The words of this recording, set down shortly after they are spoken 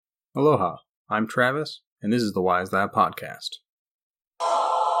Aloha, I'm Travis, and this is the Why Is That podcast.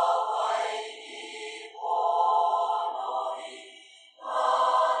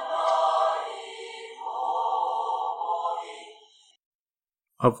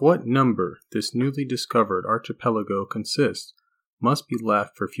 Of what number this newly discovered archipelago consists must be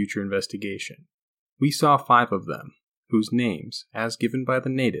left for future investigation. We saw 5 of them, whose names, as given by the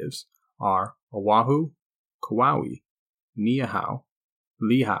natives, are Oahu, Kauai, Niihau,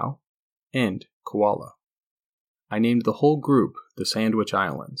 Lihau, and Kohala. I named the whole group the Sandwich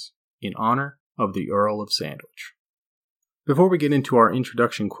Islands, in honor of the Earl of Sandwich. Before we get into our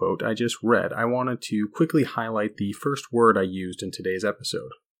introduction quote I just read, I wanted to quickly highlight the first word I used in today's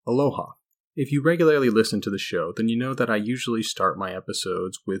episode, aloha. If you regularly listen to the show, then you know that I usually start my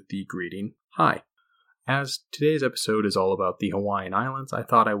episodes with the greeting, hi. As today's episode is all about the Hawaiian Islands, I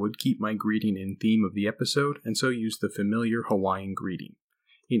thought I would keep my greeting in theme of the episode and so use the familiar Hawaiian greeting.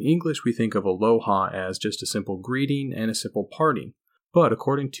 In English, we think of aloha as just a simple greeting and a simple parting. But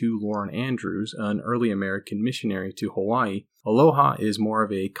according to Lauren Andrews, an early American missionary to Hawaii, aloha is more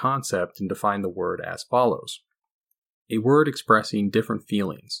of a concept and define the word as follows. A word expressing different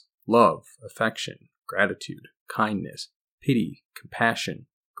feelings, love, affection, gratitude, kindness, pity, compassion,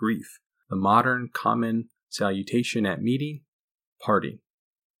 grief. The modern common salutation at meeting, parting.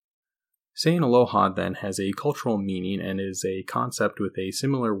 Saying aloha then has a cultural meaning and is a concept with a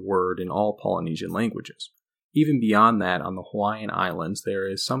similar word in all Polynesian languages. Even beyond that, on the Hawaiian Islands, there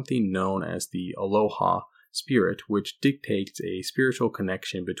is something known as the aloha spirit, which dictates a spiritual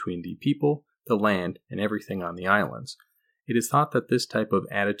connection between the people, the land, and everything on the islands. It is thought that this type of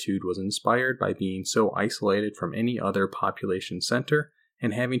attitude was inspired by being so isolated from any other population center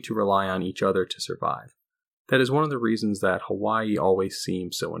and having to rely on each other to survive. That is one of the reasons that Hawaii always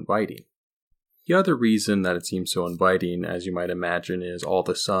seems so inviting. The other reason that it seems so inviting, as you might imagine, is all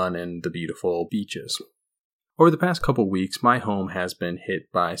the sun and the beautiful beaches. Over the past couple weeks, my home has been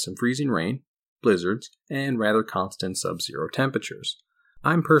hit by some freezing rain, blizzards, and rather constant sub-zero temperatures.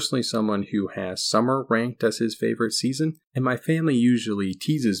 I'm personally someone who has summer ranked as his favorite season, and my family usually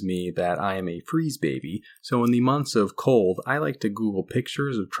teases me that I am a freeze baby, so in the months of cold, I like to Google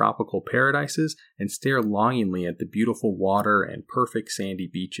pictures of tropical paradises and stare longingly at the beautiful water and perfect sandy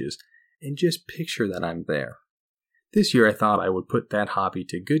beaches, and just picture that I'm there. This year I thought I would put that hobby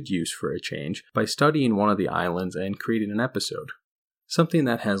to good use for a change by studying one of the islands and creating an episode. Something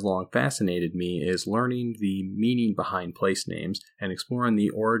that has long fascinated me is learning the meaning behind place names and exploring the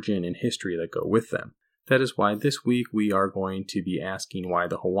origin and history that go with them. That is why this week we are going to be asking why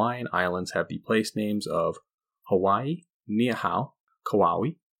the Hawaiian Islands have the place names of Hawaii, Niihau,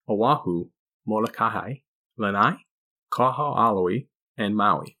 Kauai, Oahu, Molokai, Lanai, Kaho'olawe, and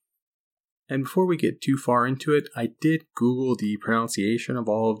Maui. And before we get too far into it, I did Google the pronunciation of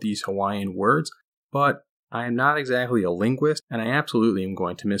all of these Hawaiian words, but I am not exactly a linguist, and I absolutely am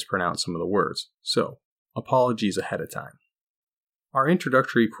going to mispronounce some of the words, so apologies ahead of time. Our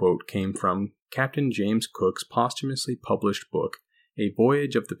introductory quote came from Captain James Cook's posthumously published book, A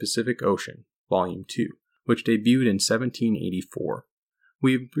Voyage of the Pacific Ocean, Volume 2, which debuted in 1784.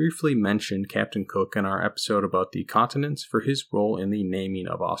 We briefly mentioned Captain Cook in our episode about the continents for his role in the naming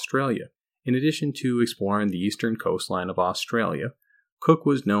of Australia. In addition to exploring the eastern coastline of Australia, Cook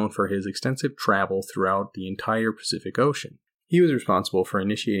was known for his extensive travel throughout the entire Pacific Ocean. He was responsible for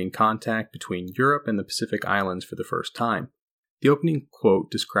initiating contact between Europe and the Pacific Islands for the first time. The opening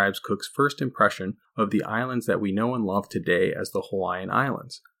quote describes Cook's first impression of the islands that we know and love today as the Hawaiian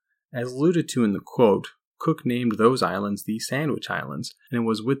Islands. As alluded to in the quote, Cook named those islands the Sandwich Islands, and it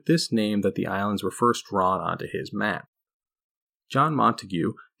was with this name that the islands were first drawn onto his map. John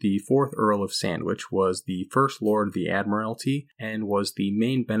Montagu, the 4th Earl of Sandwich, was the First Lord of the Admiralty and was the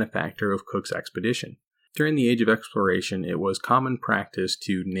main benefactor of Cook's expedition. During the Age of Exploration, it was common practice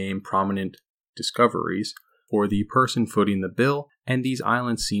to name prominent discoveries for the person footing the bill, and these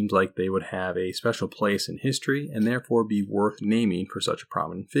islands seemed like they would have a special place in history and therefore be worth naming for such a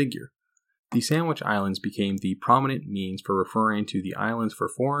prominent figure. The Sandwich Islands became the prominent means for referring to the islands for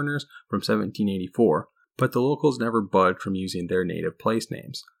foreigners from 1784, but the locals never budged from using their native place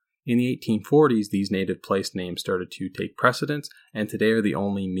names. In the 1840s, these native place names started to take precedence, and today are the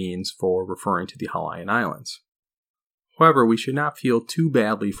only means for referring to the Hawaiian Islands. However, we should not feel too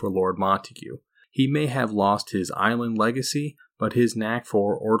badly for Lord Montagu. He may have lost his island legacy, but his knack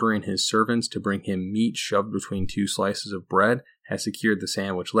for ordering his servants to bring him meat shoved between 2 slices of bread has secured the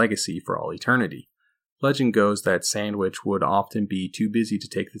sandwich legacy for all eternity. Legend goes that Sandwich would often be too busy to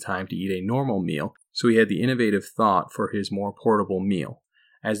take the time to eat a normal meal, so he had the innovative thought for his more portable meal.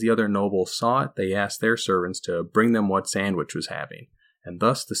 As the other nobles saw it, they asked their servants to bring them what Sandwich was having, and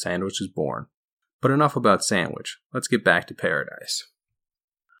thus the sandwich was born. But enough about sandwich, let's get back to paradise.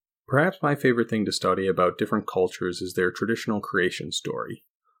 Perhaps my favorite thing to study about different cultures is their traditional creation story.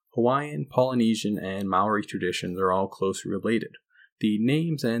 Hawaiian, Polynesian, and Maori traditions are all closely related. The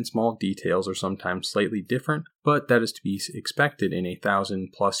names and small details are sometimes slightly different, but that is to be expected in a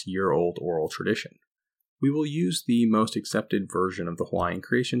 1,000-plus-year-old oral tradition. We will use the most accepted version of the Hawaiian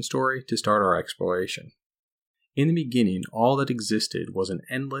creation story to start our exploration. In the beginning, all that existed was an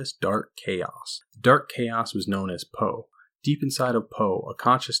endless dark chaos. The dark chaos was known as Po. Deep inside of Po, a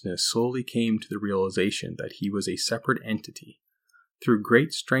consciousness slowly came to the realization that he was a separate entity. Through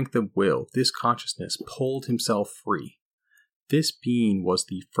great strength of will, this consciousness pulled himself free. This being was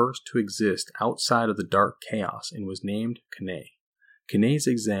the first to exist outside of the dark chaos and was named Kane. Kane's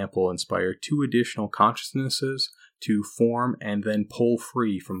example inspired two additional consciousnesses to form and then pull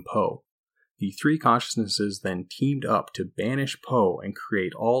free from Po. The three consciousnesses then teamed up to banish Po and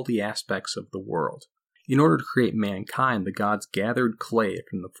create all the aspects of the world. In order to create mankind, the gods gathered clay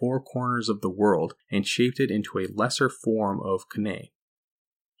from the four corners of the world and shaped it into a lesser form of Kane.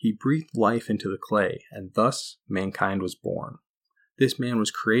 He breathed life into the clay, and thus mankind was born. This man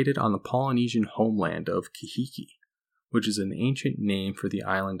was created on the Polynesian homeland of Kahiki, which is an ancient name for the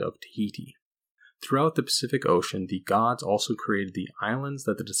island of Tahiti. Throughout the Pacific Ocean, the gods also created the islands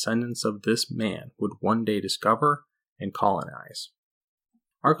that the descendants of this man would one day discover and colonize.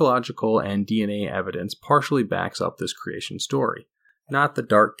 Archaeological and DNA evidence partially backs up this creation story, not the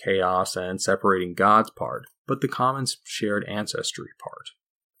dark chaos and separating gods part, but the common shared ancestry part.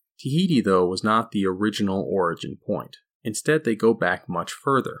 Tahiti, though, was not the original origin point. Instead, they go back much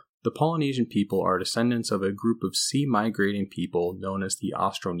further. The Polynesian people are descendants of a group of sea-migrating people known as the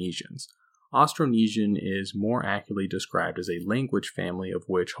Austronesians. Austronesian is more accurately described as a language family of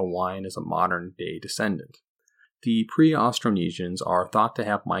which Hawaiian is a modern-day descendant. The pre-Austronesians are thought to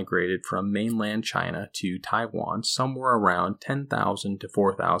have migrated from mainland China to Taiwan somewhere around 10,000 to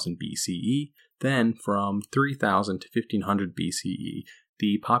 4,000 BCE. Then, from 3,000 to 1,500 BCE,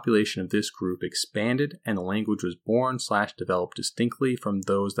 the population of this group expanded and the language was born/developed distinctly from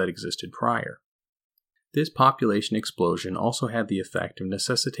those that existed prior. This population explosion also had the effect of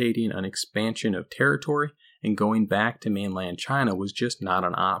necessitating an expansion of territory, and going back to mainland China was just not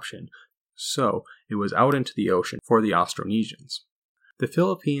an option, so it was out into the ocean for the Austronesians. The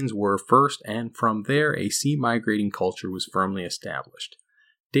Philippines were first, and from there a sea-migrating culture was firmly established.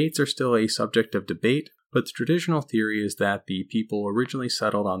 Dates are still a subject of debate, but the traditional theory is that the people originally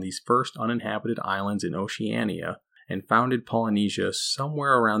settled on these first uninhabited islands in Oceania and founded Polynesia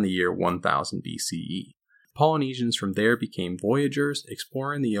somewhere around the year 1000 BCE. Polynesians from there became voyagers,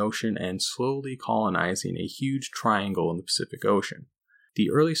 exploring the ocean and slowly colonizing a huge triangle in the Pacific Ocean. The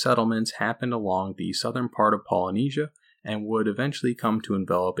early settlements happened along the southern part of Polynesia and would eventually come to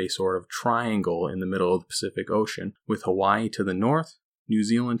envelop a sort of triangle in the middle of the Pacific Ocean, with Hawaii to the north, New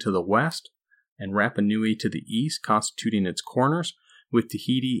Zealand to the west, and Rapa Nui to the east constituting its corners, with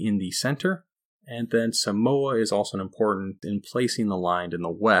Tahiti in the center, and then Samoa is also important in placing the line in the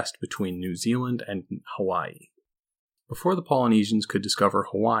west between New Zealand and Hawaii. Before the Polynesians could discover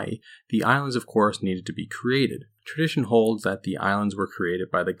Hawaii, the islands of course needed to be created. Tradition holds that the islands were created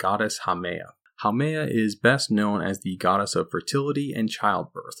by the goddess Haumea. Haumea is best known as the goddess of fertility and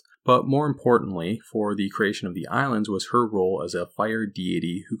childbirth, but more importantly, for the creation of the islands was her role as a fire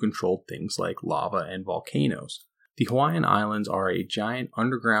deity who controlled things like lava and volcanoes. The Hawaiian Islands are a giant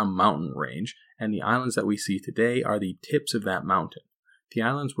underground mountain range, and the islands that we see today are the tips of that mountain. The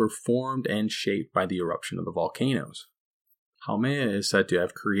islands were formed and shaped by the eruption of the volcanoes. Haumea is said to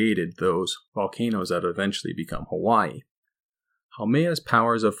have created those volcanoes that would eventually become Hawaii. Haumea's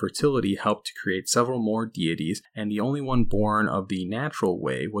powers of fertility helped to create several more deities, and the only one born of the natural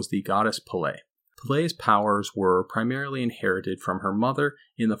way was the goddess Pele. Pele's powers were primarily inherited from her mother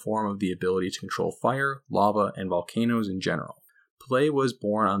in the form of the ability to control fire, lava, and volcanoes in general. Pele was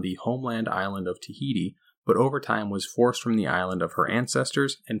born on the homeland island of Tahiti, but over time was forced from the island of her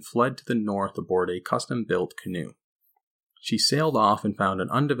ancestors and fled to the north aboard a custom-built canoe. She sailed off and found an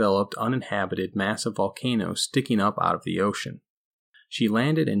undeveloped, uninhabited mass of volcanoes sticking up out of the ocean. She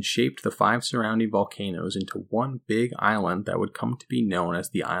landed and shaped the 5 surrounding volcanoes into one big island that would come to be known as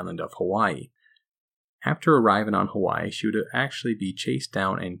the island of Hawaii. After arriving on Hawaii, she would actually be chased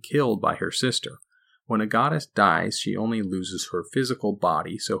down and killed by her sister. When a goddess dies, she only loses her physical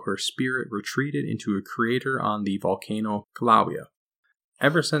body, so her spirit retreated into a crater on the volcano Kilauea.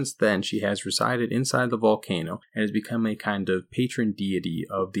 Ever since then, she has resided inside the volcano and has become a kind of patron deity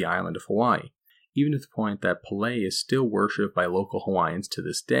of the island of Hawaii, even to the point that Pele is still worshipped by local Hawaiians to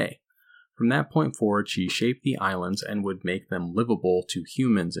this day. From that point forward, she shaped the islands and would make them livable to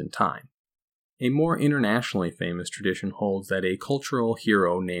humans in time. A more internationally famous tradition holds that a cultural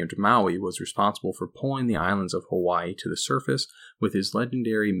hero named Maui was responsible for pulling the islands of Hawaii to the surface with his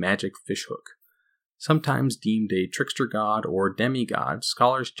legendary magic fishhook. Sometimes deemed a trickster god or demigod,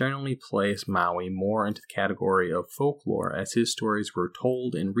 scholars generally place Maui more into the category of folklore, as his stories were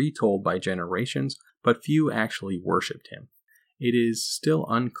told and retold by generations, but few actually worshipped him. It is still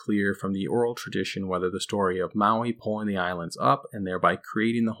unclear from the oral tradition whether the story of Maui pulling the islands up and thereby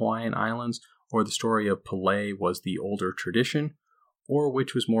creating the Hawaiian Islands, or the story of Pele was the older tradition, or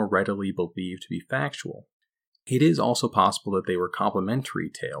which was more readily believed to be factual. It is also possible that they were complementary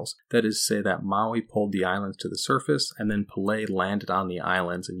tales, that is to say that Maui pulled the islands to the surface, and then Pele landed on the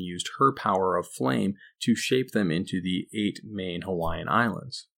islands and used her power of flame to shape them into the 8 main Hawaiian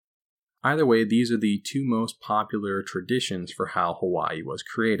islands. Either way, these are the 2 most popular traditions for how Hawaii was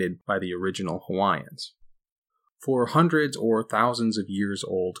created by the original Hawaiians. For hundreds or thousands of years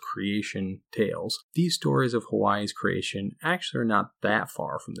old creation tales, these stories of Hawaii's creation actually are not that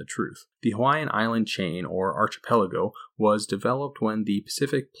far from the truth. The Hawaiian island chain, or archipelago, was developed when the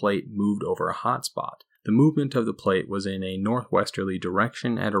Pacific Plate moved over a hotspot. The movement of the plate was in a northwesterly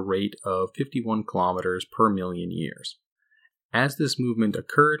direction at a rate of 51 kilometers per million years. As this movement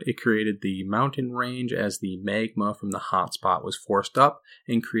occurred, it created the mountain range as the magma from the hotspot was forced up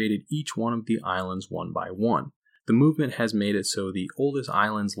and created each one of the islands one by one. The movement has made it so the oldest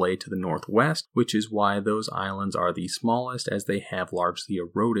islands lay to the northwest, which is why those islands are the smallest, as they have largely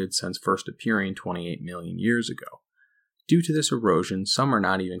eroded since first appearing 28 million years ago. Due to this erosion, some are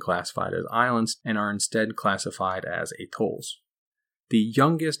not even classified as islands and are instead classified as atolls. The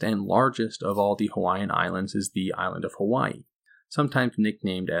youngest and largest of all the Hawaiian islands is the island of Hawaii, sometimes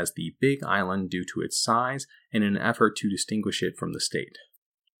nicknamed as the Big Island due to its size and in an effort to distinguish it from the state.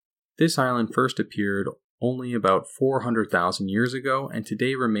 This island first appeared only about 400,000 years ago, and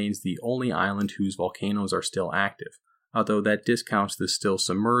today remains the only island whose volcanoes are still active, although that discounts the still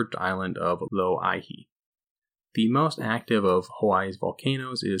submerged island of Lo'aihi. The most active of Hawaii's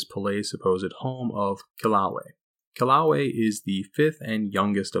volcanoes is Pele's supposed home of Kilauea. Kilauea is the 5th and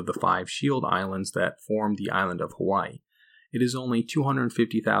youngest of the 5 shield islands that form the island of Hawaii. It is only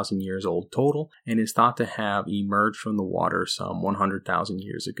 250,000 years old total, and is thought to have emerged from the water some 100,000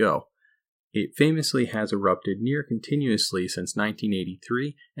 years ago. It famously has erupted near continuously since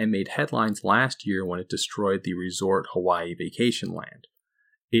 1983 and made headlines last year when it destroyed the resort Hawaii Vacation Land.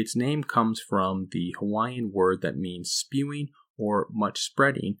 Its name comes from the Hawaiian word that means spewing or much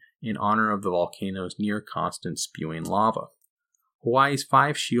spreading in honor of the volcano's near constant spewing lava. Hawaii's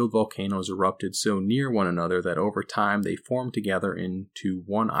 5 shield volcanoes erupted so near one another that over time they formed together into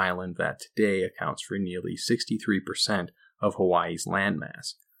one island that today accounts for nearly 63% of Hawaii's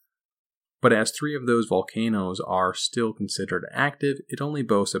landmass. But as 3 of those volcanoes are still considered active, it only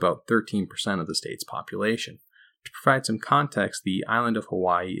boasts about 13% of the state's population. To provide some context, the island of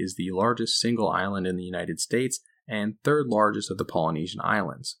Hawaii is the largest single island in the United States and 3rd largest of the Polynesian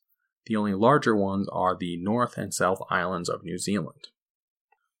islands. The only larger ones are the North and South Islands of New Zealand.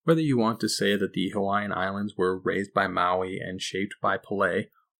 Whether you want to say that the Hawaiian Islands were raised by Maui and shaped by Pele,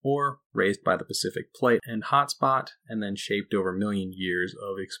 or raised by the Pacific Plate and hotspot, and then shaped over a million years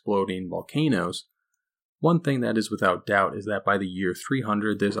of exploding volcanoes, one thing that is without doubt is that by the year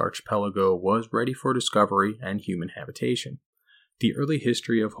 300 this archipelago was ready for discovery and human habitation. The early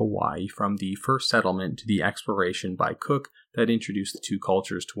history of Hawaii, from the first settlement to the exploration by Cook that introduced the 2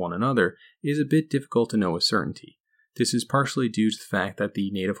 cultures to one another, is a bit difficult to know with certainty. This is partially due to the fact that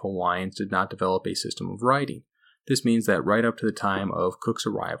the native Hawaiians did not develop a system of writing. This means that right up to the time of Cook's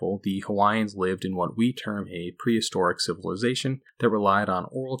arrival, the Hawaiians lived in what we term a prehistoric civilization that relied on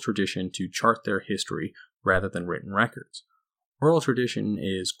oral tradition to chart their history rather than written records. Oral tradition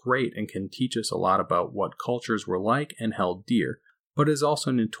is great and can teach us a lot about what cultures were like and held dear, but is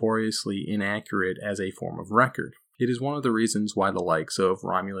also notoriously inaccurate as a form of record. It is one of the reasons why the likes of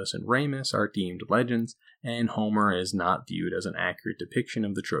Romulus and Remus are deemed legends, and Homer is not viewed as an accurate depiction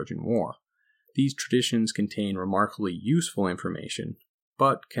of the Trojan War. These traditions contain remarkably useful information,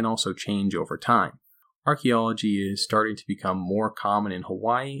 but can also change over time. Archaeology is starting to become more common in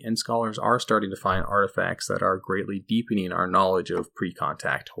Hawaii, and scholars are starting to find artifacts that are greatly deepening our knowledge of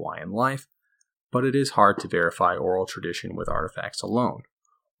pre-contact Hawaiian life, but it is hard to verify oral tradition with artifacts alone.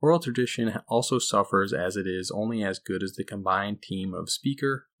 Oral tradition also suffers as it is only as good as the combined team of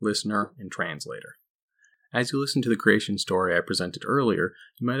speaker, listener, and translator. As you listen to the creation story I presented earlier,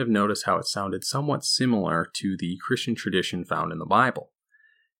 you might have noticed how it sounded somewhat similar to the Christian tradition found in the Bible.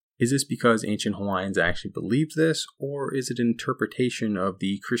 Is this because ancient Hawaiians actually believed this, or is it an interpretation of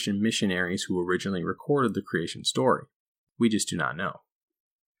the Christian missionaries who originally recorded the creation story? We just do not know.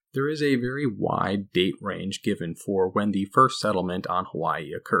 There is a very wide date range given for when the first settlement on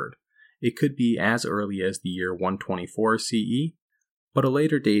Hawaii occurred. It could be as early as the year 124 CE, but a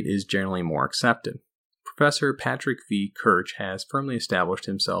later date is generally more accepted. Professor Patrick V. Kirch has firmly established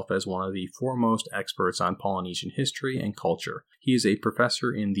himself as one of the foremost experts on Polynesian history and culture. He is a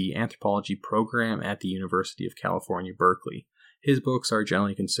professor in the anthropology program at the University of California, Berkeley. His books are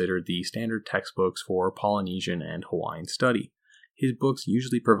generally considered the standard textbooks for Polynesian and Hawaiian study. His books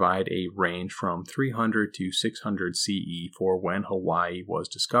usually provide a range from 300 to 600 CE for when Hawaii was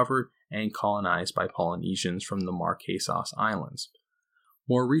discovered and colonized by Polynesians from the Marquesas Islands.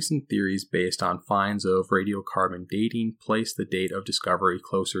 More recent theories based on finds of radiocarbon dating place the date of discovery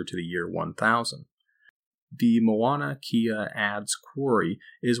closer to the year 1000. The Mauna Kea Adds Quarry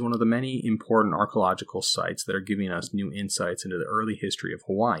is one of the many important archaeological sites that are giving us new insights into the early history of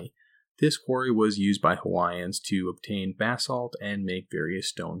Hawaii. This quarry was used by Hawaiians to obtain basalt and make various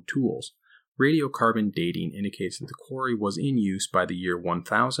stone tools. Radiocarbon dating indicates that the quarry was in use by the year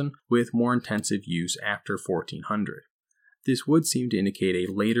 1000, with more intensive use after 1400. This would seem to indicate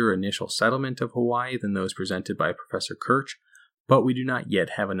a later initial settlement of Hawaii than those presented by Professor Kirch, but we do not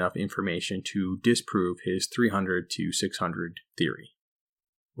yet have enough information to disprove his 300 to 600 theory.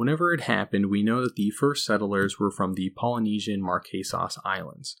 Whenever it happened, we know that the first settlers were from the Polynesian Marquesas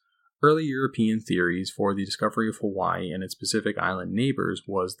Islands. Early European theories for the discovery of Hawaii and its Pacific Island neighbors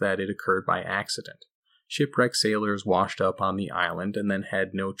was that it occurred by accident. Shipwrecked sailors washed up on the island and then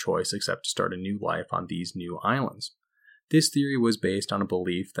had no choice except to start a new life on these new islands. This theory was based on a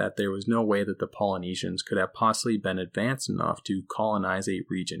belief that there was no way that the Polynesians could have possibly been advanced enough to colonize a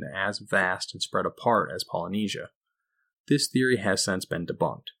region as vast and spread apart as Polynesia. This theory has since been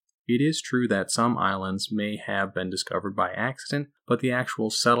debunked. It is true that some islands may have been discovered by accident, but the actual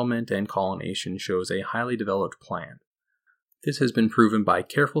settlement and colonization shows a highly developed plan. This has been proven by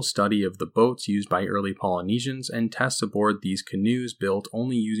careful study of the boats used by early Polynesians and tests aboard these canoes built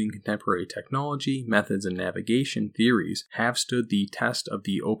only using contemporary technology, methods, and navigation theories have stood the test of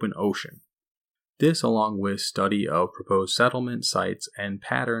the open ocean. This, along with study of proposed settlement sites and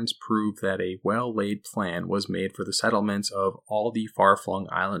patterns, prove that a well-laid plan was made for the settlements of all the far-flung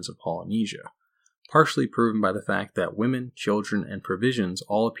islands of Polynesia, partially proven by the fact that women, children, and provisions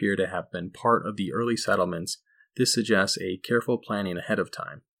all appear to have been part of the early settlements. This suggests a careful planning ahead of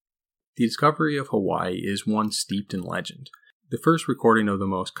time. The discovery of Hawaii is one steeped in legend. The first recording of the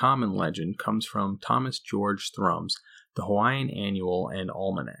most common legend comes from Thomas George Thrum's The Hawaiian Annual and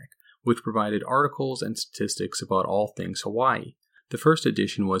Almanac, which provided articles and statistics about all things Hawaii. The first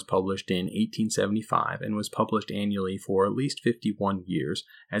edition was published in 1875 and was published annually for at least 51 years,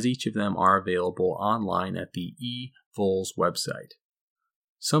 as each of them are available online at the eVols website.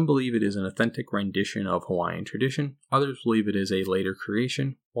 Some believe it is an authentic rendition of Hawaiian tradition, others believe it is a later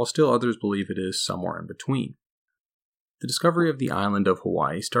creation, while still others believe it is somewhere in between. The discovery of the island of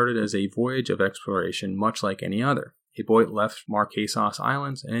Hawaii started as a voyage of exploration much like any other. A boat left Marquesas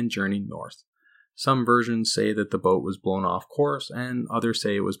Islands and journeyed north. Some versions say that the boat was blown off course, and others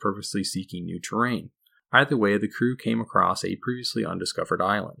say it was purposely seeking new terrain. Either way, the crew came across a previously undiscovered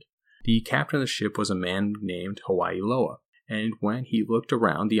island. The captain of the ship was a man named Hawaii Loa, and when he looked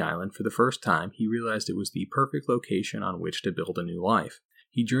around the island for the first time, he realized it was the perfect location on which to build a new life.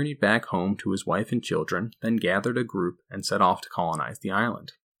 He journeyed back home to his wife and children, then gathered a group and set off to colonize the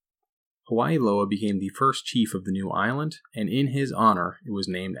island. Hawaii Loa became the first chief of the new island, and in his honor, it was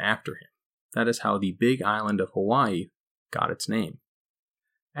named after him. That is how the Big Island of Hawaii got its name.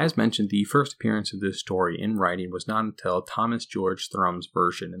 As mentioned, the first appearance of this story in writing was not until Thomas George Thrum's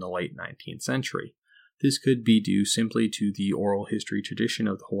version in the late 19th century. This could be due simply to the oral history tradition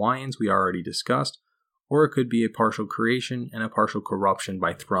of the Hawaiians we already discussed, or it could be a partial creation and a partial corruption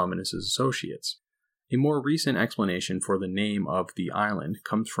by Thrum and his associates. A more recent explanation for the name of the island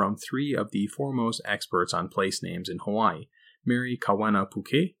comes from three of the foremost experts on place names in Hawaii, Mary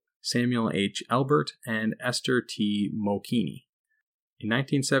Kawena-Puke, Samuel H. Elbert, and Esther T. Mokini. In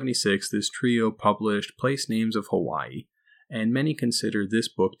 1976, this trio published Place Names of Hawaii, and many consider this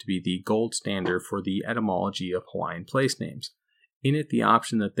book to be the gold standard for the etymology of Hawaiian place names. In it, the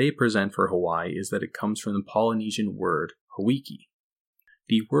option that they present for Hawaii is that it comes from the Polynesian word Hawiki.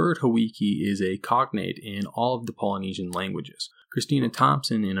 The word Hawiki is a cognate in all of the Polynesian languages. Christina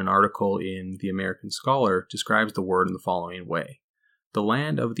Thompson, in an article in The American Scholar, describes the word in the following way. The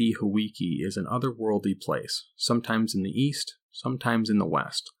land of the Hawiki is an otherworldly place, sometimes in the east, sometimes in the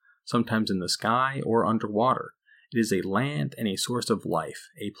west, sometimes in the sky or underwater. It is a land and a source of life,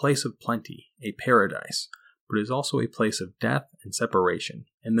 a place of plenty, a paradise, but it is also a place of death and separation,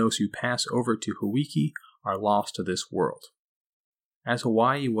 and those who pass over to Hawiki are lost to this world. As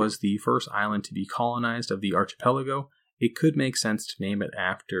Hawaii was the first island to be colonized of the archipelago, it could make sense to name it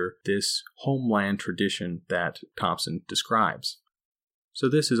after this homeland tradition that Thompson describes. So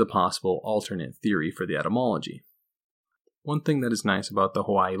this is a possible alternate theory for the etymology. One thing that is nice about the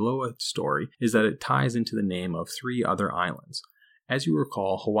Hawaii Loa story is that it ties into the name of 3 other islands. As you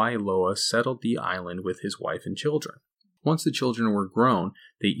recall, Hawaii Loa settled the island with his wife and children. Once the children were grown,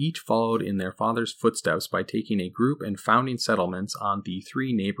 they each followed in their father's footsteps by taking a group and founding settlements on the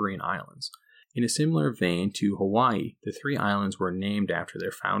 3 neighboring islands. In a similar vein to Hawaii, the 3 islands were named after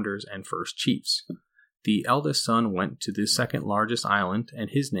their founders and first chiefs. The eldest son went to the second largest island,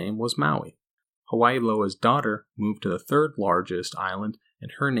 and his name was Maui. Hawaii Loa's daughter moved to the 3rd largest island,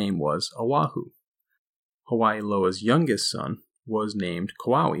 and her name was Oahu. Hawaii Loa's youngest son was named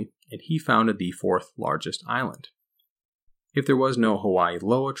Kauai, and he founded the 4th largest island. If there was no Hawaii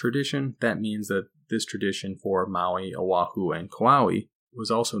Loa tradition, that means that this tradition for Maui, Oahu, and Kauai was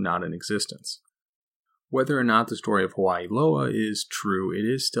also not in existence. Whether or not the story of Hawaii Loa is true, it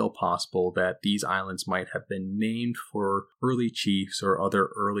is still possible that these islands might have been named for early chiefs or other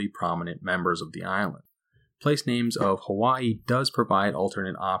early prominent members of the island. Place names of Hawaii does provide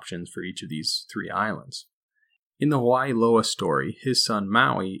alternate options for each of these 3 islands. In the Hawaii Loa story, his son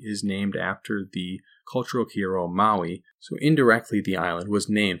Maui is named after the cultural hero Maui, so indirectly the island was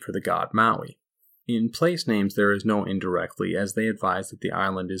named for the god Maui. In place names there is no indirectly, as they advise that the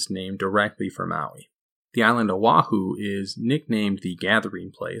island is named directly for Maui. The island Oahu is nicknamed the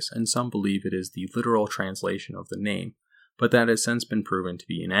Gathering Place, and some believe it is the literal translation of the name, but that has since been proven to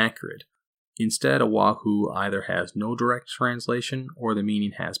be inaccurate. Instead, Oahu either has no direct translation or the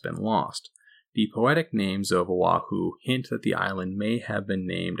meaning has been lost. The poetic names of Oahu hint that the island may have been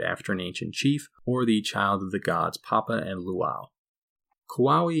named after an ancient chief or the child of the gods Papa and Luau.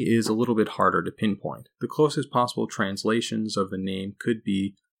 Kauai is a little bit harder to pinpoint. The closest possible translations of the name could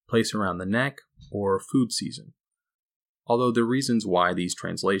be place around the neck or food season, although the reasons why these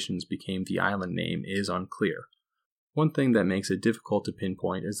translations became the island name is unclear. One thing that makes it difficult to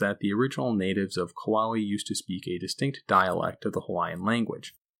pinpoint is that the original natives of Kauai used to speak a distinct dialect of the Hawaiian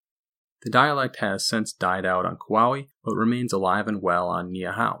language. The dialect has since died out on Kauai, but remains alive and well on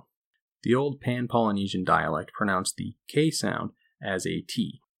Niihau. The old Pan-Polynesian dialect pronounced the K sound as a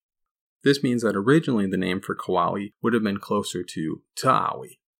T. This means that originally the name for Kauai would have been closer to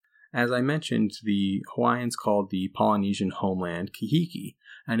Ta'awi. As I mentioned, the Hawaiians called the Polynesian homeland Kahiki,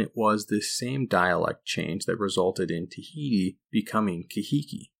 and it was this same dialect change that resulted in Tahiti becoming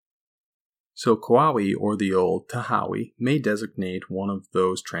Kahiki. So Kauai, or the old Tahawi, may designate one of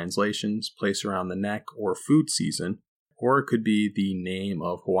those translations, place around the neck, or food season, or it could be the name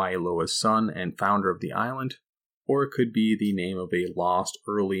of Hawaii Loa's son and founder of the island, or it could be the name of a lost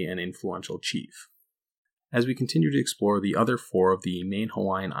early and influential chief. As we continue to explore the other 4 of the main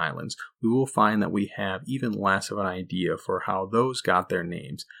Hawaiian islands, we will find that we have even less of an idea for how those got their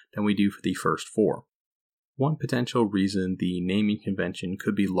names than we do for the first 4. One potential reason the naming convention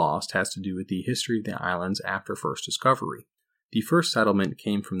could be lost has to do with the history of the islands after first discovery. The first settlement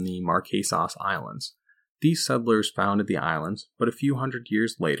came from the Marquesas Islands. These settlers founded the islands, but a few hundred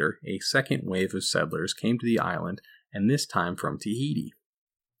years later, a second wave of settlers came to the island, and this time from Tahiti.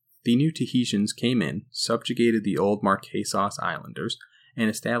 The new Tahitians came in, subjugated the old Marquesas Islanders, and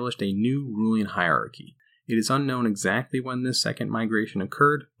established a new ruling hierarchy. It is unknown exactly when this second migration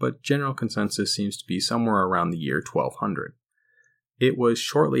occurred, but general consensus seems to be somewhere around the year 1200. It was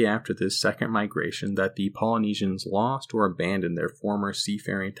shortly after this second migration that the Polynesians lost or abandoned their former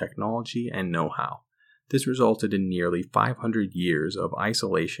seafaring technology and know-how. This resulted in nearly 500 years of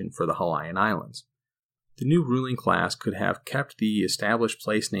isolation for the Hawaiian Islands. The new ruling class could have kept the established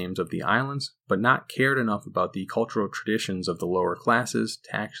place names of the islands, but not cared enough about the cultural traditions of the lower classes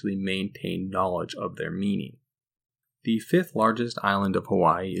to actually maintain knowledge of their meaning. The 5th largest island of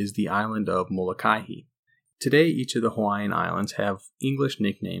Hawaii is the island of Molokai. Today, each of the Hawaiian islands have English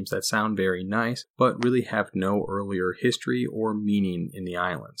nicknames that sound very nice, but really have no earlier history or meaning in the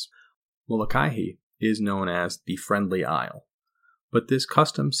islands. Molokai is known as the Friendly Isle. But this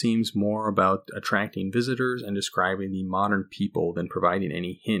custom seems more about attracting visitors and describing the modern people than providing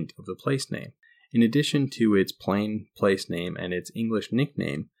any hint of the place name. In addition to its plain place name and its English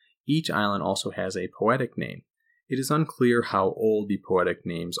nickname, each island also has a poetic name. It is unclear how old the poetic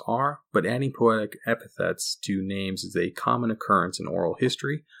names are, but adding poetic epithets to names is a common occurrence in oral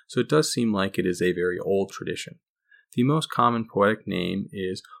history, so it does seem like it is a very old tradition. The most common poetic name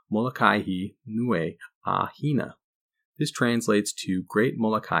is Molokai Nui a Hina, This translates to Great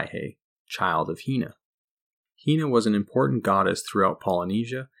Molokai, Child of Hina. Hina was an important goddess throughout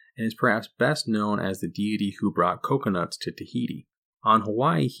Polynesia and is perhaps best known as the deity who brought coconuts to Tahiti. On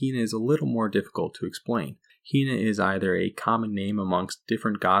Hawaii, Hina is a little more difficult to explain. Hina is either a common name amongst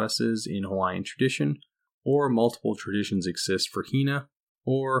different goddesses in Hawaiian tradition, or multiple traditions exist for Hina,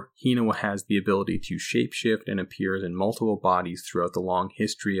 or Hina has the ability to shapeshift and appears in multiple bodies throughout the long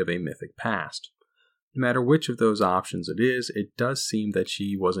history of a mythic past. No matter which of those options it is, it does seem that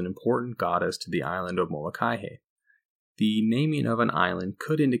she was an important goddess to the island of Molokai. The naming of an island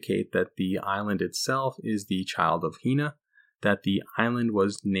could indicate that the island itself is the child of Hina, that the island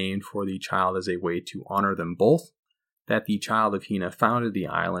was named for the child as a way to honor them both, that the child of Hina founded the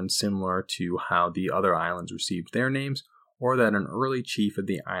island similar to how the other islands received their names, or that an early chief of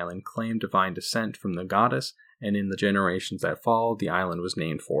the island claimed divine descent from the goddess, and in the generations that followed, the island was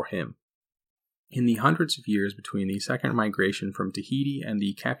named for him. In the hundreds of years between the second migration from Tahiti and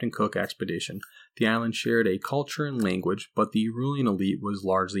the Captain Cook expedition, the island shared a culture and language, but the ruling elite was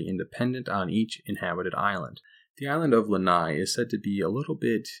largely independent on each inhabited island. The island of Lanai is said to be a little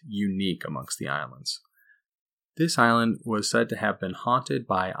bit unique amongst the islands. This island was said to have been haunted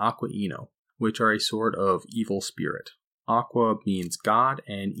by Aqua Ino, which are a sort of evil spirit. Aqua means God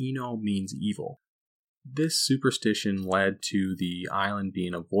and Ino means evil. This superstition led to the island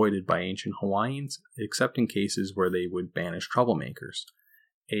being avoided by ancient Hawaiians, except in cases where they would banish troublemakers.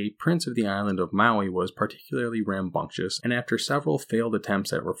 A prince of the island of Maui was particularly rambunctious, and after several failed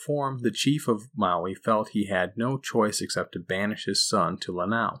attempts at reform, the chief of Maui felt he had no choice except to banish his son to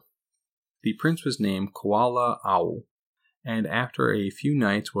Lanao. The prince was named Koala Au, and after a few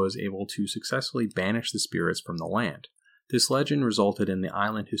nights was able to successfully banish the spirits from the land. This legend resulted in the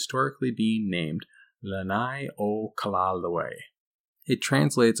island historically being named Lanai o Kalalawe. It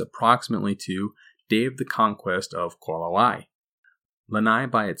translates approximately to Day of the Conquest of Kauai. Lanai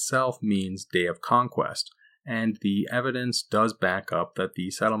by itself means Day of Conquest, and the evidence does back up that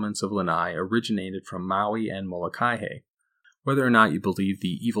the settlements of Lanai originated from Maui and Molokai. Whether or not you believe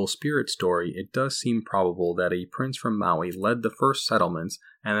the evil spirit story, it does seem probable that a prince from Maui led the first settlements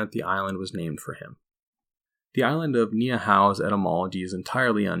and that the island was named for him. The island of Niihau's etymology is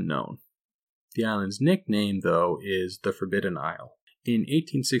entirely unknown. The island's nickname, though, is the Forbidden Isle. In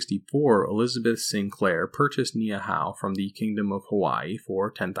 1864, Elizabeth Sinclair purchased Niihau from the Kingdom of Hawaii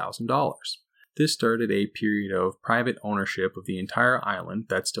for $10,000. This started a period of private ownership of the entire island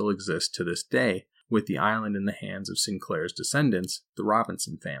that still exists to this day, with the island in the hands of Sinclair's descendants, the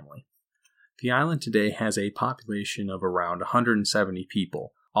Robinson family. The island today has a population of around 170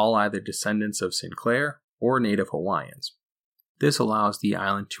 people, all either descendants of Sinclair or native Hawaiians. This allows the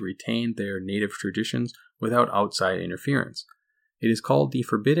island to retain their native traditions without outside interference. It is called the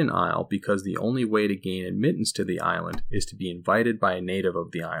Forbidden Isle because the only way to gain admittance to the island is to be invited by a native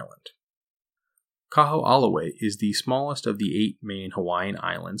of the island. Kaho'olawe is the smallest of the 8 main Hawaiian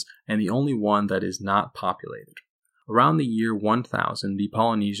islands and the only one that is not populated. Around the year 1000, the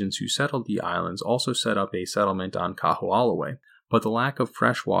Polynesians who settled the islands also set up a settlement on Kaho'olawe, but the lack of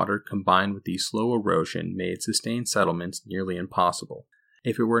fresh water combined with the slow erosion made sustained settlements nearly impossible.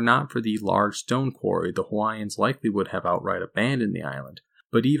 If it were not for the large stone quarry, the Hawaiians likely would have outright abandoned the island,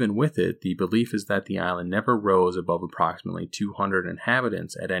 but even with it, the belief is that the island never rose above approximately 200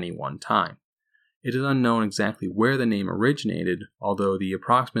 inhabitants at any one time. It is unknown exactly where the name originated, although the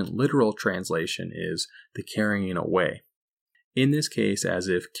approximate literal translation is the carrying away. In this case, as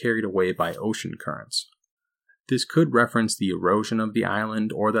if carried away by ocean currents. This could reference the erosion of the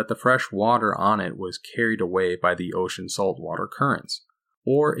island or that the fresh water on it was carried away by the ocean saltwater currents.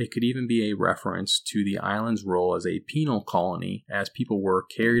 Or it could even be a reference to the island's role as a penal colony as people were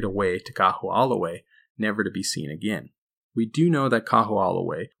carried away to Kaho'olawe, never to be seen again. We do know that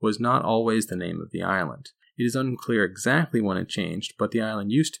Kaho'olawe was not always the name of the island. It is unclear exactly when it changed, but the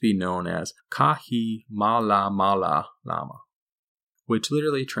island used to be known as Kahimalama Lama, which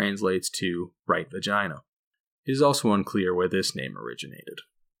literally translates to right vagina. It is also unclear where this name originated.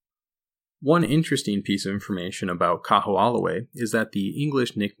 One interesting piece of information about Kaho'olawe is that the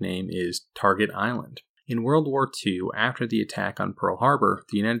English nickname is Target Island. In World War II, after the attack on Pearl Harbor,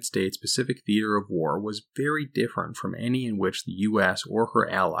 the United States Pacific Theater of War was very different from any in which the U.S. or her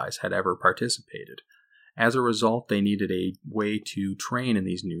allies had ever participated. As a result, they needed a way to train in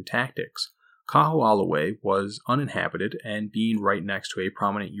these new tactics. Kaho'olawe was uninhabited, and being right next to a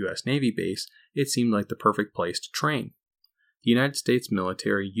prominent U.S. Navy base, it seemed like the perfect place to train. The United States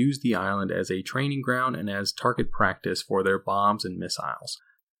military used the island as a training ground and as target practice for their bombs and missiles.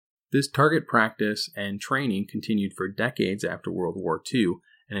 This target practice and training continued for decades after World War II,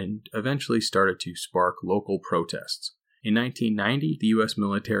 and eventually started to spark local protests. In 1990, the U.S.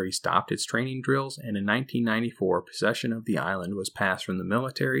 military stopped its training drills, and in 1994, possession of the island was passed from the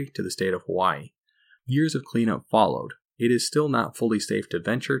military to the state of Hawaii. Years of cleanup followed. It is still not fully safe to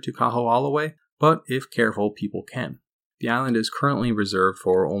venture to Kaho'olawe, but if careful, people can. The island is currently reserved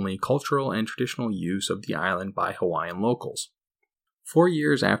for only cultural and traditional use of the island by Hawaiian locals. 4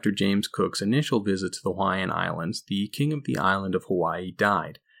 years after James Cook's initial visit to the Hawaiian Islands, the king of the island of Hawaii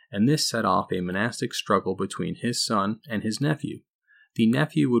died, and this set off a monastic struggle between his son and his nephew. The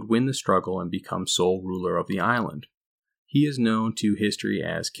nephew would win the struggle and become sole ruler of the island. He is known to history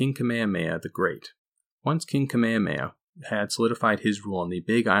as King Kamehameha the Great. Once King Kamehameha had solidified his rule on the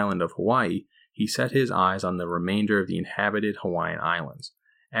big island of Hawaii, he set his eyes on the remainder of the inhabited Hawaiian Islands.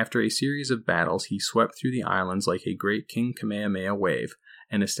 After a series of battles, he swept through the islands like a great King Kamehameha wave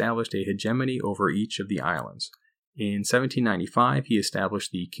and established a hegemony over each of the islands. In 1795, he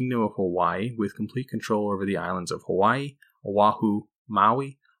established the Kingdom of Hawaii with complete control over the islands of Hawaii, Oahu,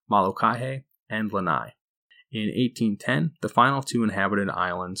 Maui, Molokai, and Lanai. In 1810, the final 2 inhabited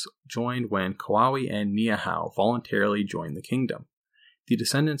islands joined when Kauai and Niihau voluntarily joined the kingdom. The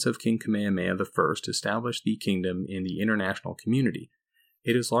descendants of King Kamehameha I established the kingdom in the international community.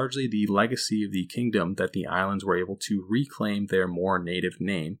 It is largely the legacy of the kingdom that the islands were able to reclaim their more native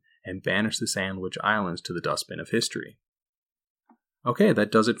name and banish the Sandwich Islands to the dustbin of history. Okay,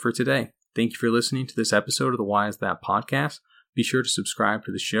 that does it for today. Thank you for listening to this episode of the Why Is That podcast. Be sure to subscribe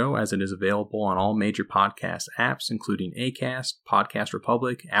to the show as it is available on all major podcast apps, including Acast, Podcast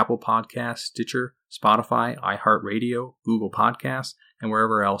Republic, Apple Podcasts, Stitcher, Spotify, iHeartRadio, Google Podcasts, and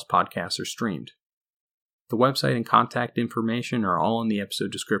wherever else podcasts are streamed. The website and contact information are all in the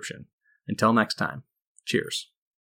episode description. Until next time, cheers.